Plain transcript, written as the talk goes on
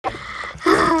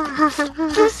Oh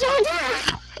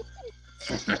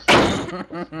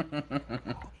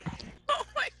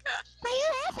my god. Why are you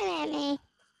laughing at me?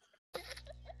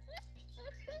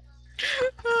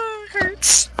 Oh, it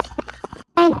hurts.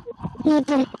 I need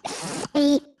to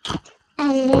speak a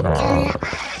little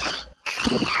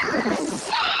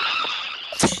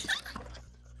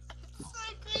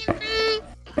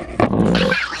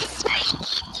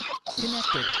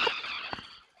Connected.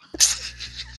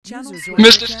 Channel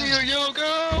Mr. Steel, yo,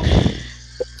 go!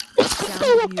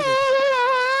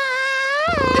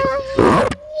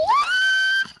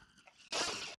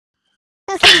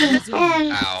 Sound muted.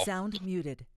 Ow. Sound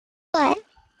muted. What?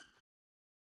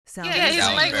 Sound Yeah, his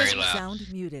That was mic very was. loud. Sound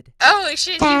muted. Oh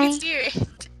shit, you Sorry. can steer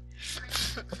it.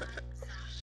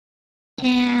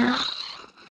 Now,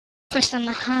 for some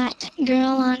hot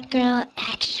girl-on-girl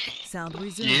action. Sound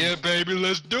resumed. Yeah, baby,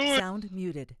 let's do it! Sound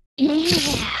muted.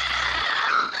 Yeah.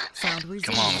 Sound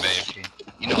resumed. Come on, baby.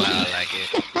 You know how I like it.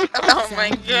 Oh my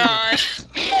god.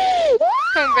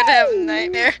 I'm gonna have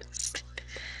nightmares.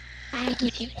 I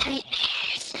give you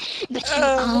nightmares, but you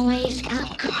always come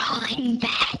crawling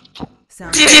back.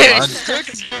 Sound Dude. I'm sick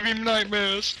of giving him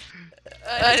nightmares.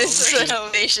 That is so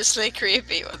hellaciously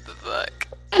creepy, what the fuck?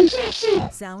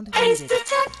 Sound muted.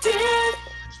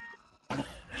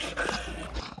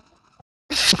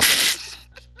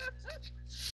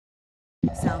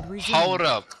 Sound resumed. Hold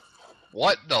up.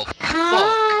 What the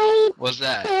Hi. fuck was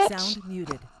that? Sound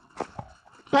muted.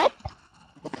 What?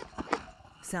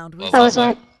 Sound What That was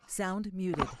resumed. what? Sound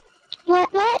muted. What?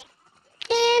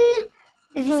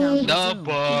 In Sound the The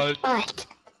bud. butt.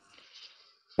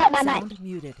 Bye. Sound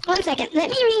muted. 1 second. Let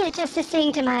me readjust this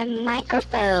thing to my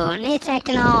microphone. It's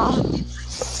acting all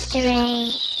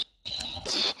strange.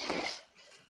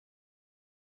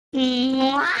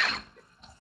 Mwah.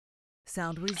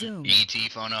 Sound resumed. E.T.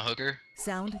 phone a hooker?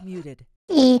 Sound muted.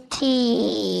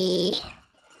 E.T.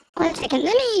 1 second.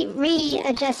 Let me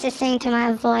readjust this thing to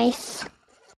my voice.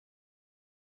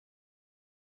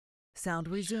 Sound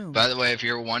resumed. By the way, if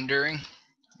you're wondering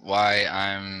why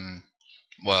I'm,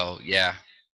 well, yeah,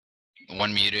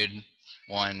 one muted,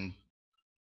 one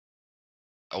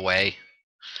away,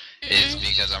 is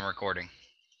because I'm recording.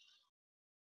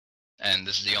 And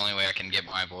this is the only way I can get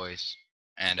my voice,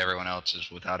 and everyone else is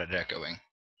without it echoing.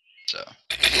 So,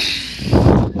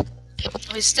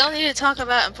 We still need to talk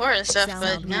about important stuff, Sound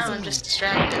but now I'm resumed. just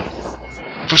distracted.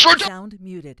 for short time. Sound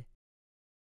muted.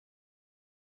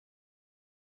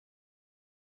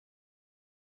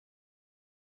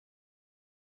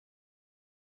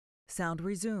 Sound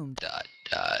resumed. Dot.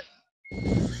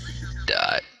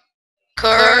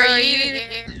 Corey, are you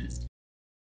here?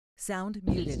 Sound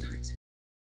muted.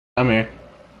 I'm here.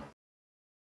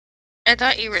 I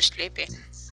thought you were sleeping.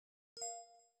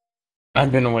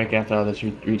 I've been awake after all this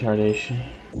retardation.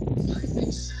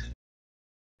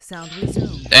 Sound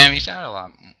resumed. Damn, you sound a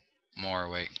lot more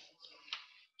awake.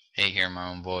 Hate hearing my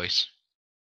own voice.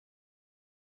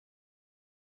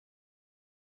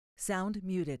 Sound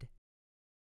muted.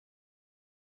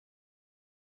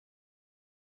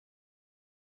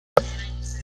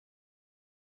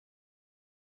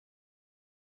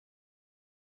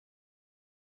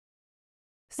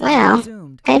 Sound Well.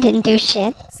 resumed. I didn't do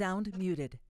shit. Sound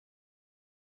muted.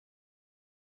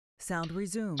 Sound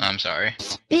resumed. I'm sorry.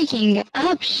 Speaking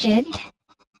of shit,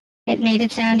 it made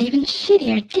it sound even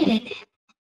shittier, did it?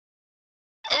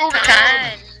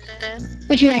 Kinda.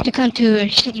 Would you like to come to a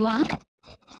shitty walk?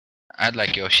 I'd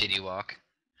like your shitty walk.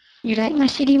 You like my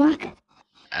shitty walk?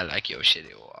 I like your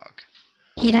shitty walk.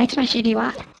 He likes my shitty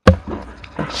walk.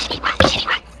 Shitty walk.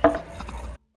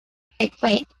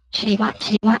 Wait. Shitty walk,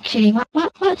 walk, walk. Shitty walk,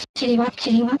 walk, walk,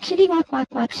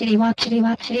 walk, shitty walk,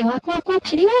 walk, shitty walk, walk, walk,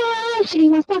 shitty walk, walk, shitty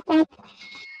walk, walk.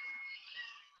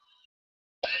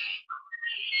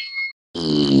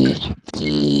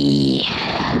 E.T.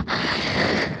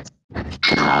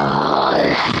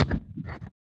 Call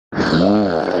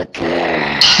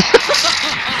hooker.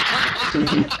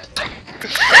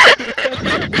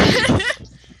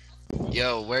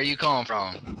 Yo, where are you calling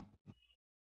from?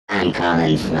 I'm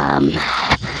calling from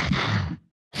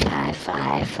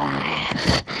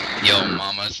 555. Yo,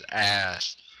 mama's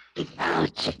ass. Bow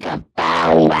chicka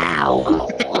bow wow.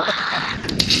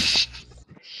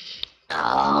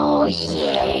 Oh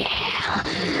yeah.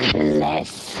 Let's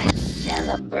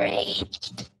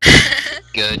celebrate.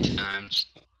 Good times.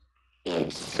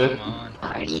 It's Good. Come on.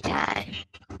 party time.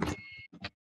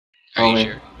 Are you Homie,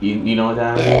 sure? you know what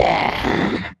that is?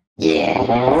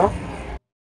 Yeah.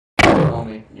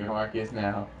 Homie, you're Marcus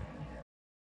now.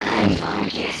 I'm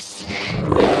Marcus.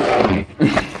 Sound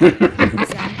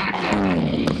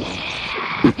muted.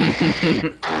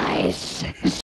 I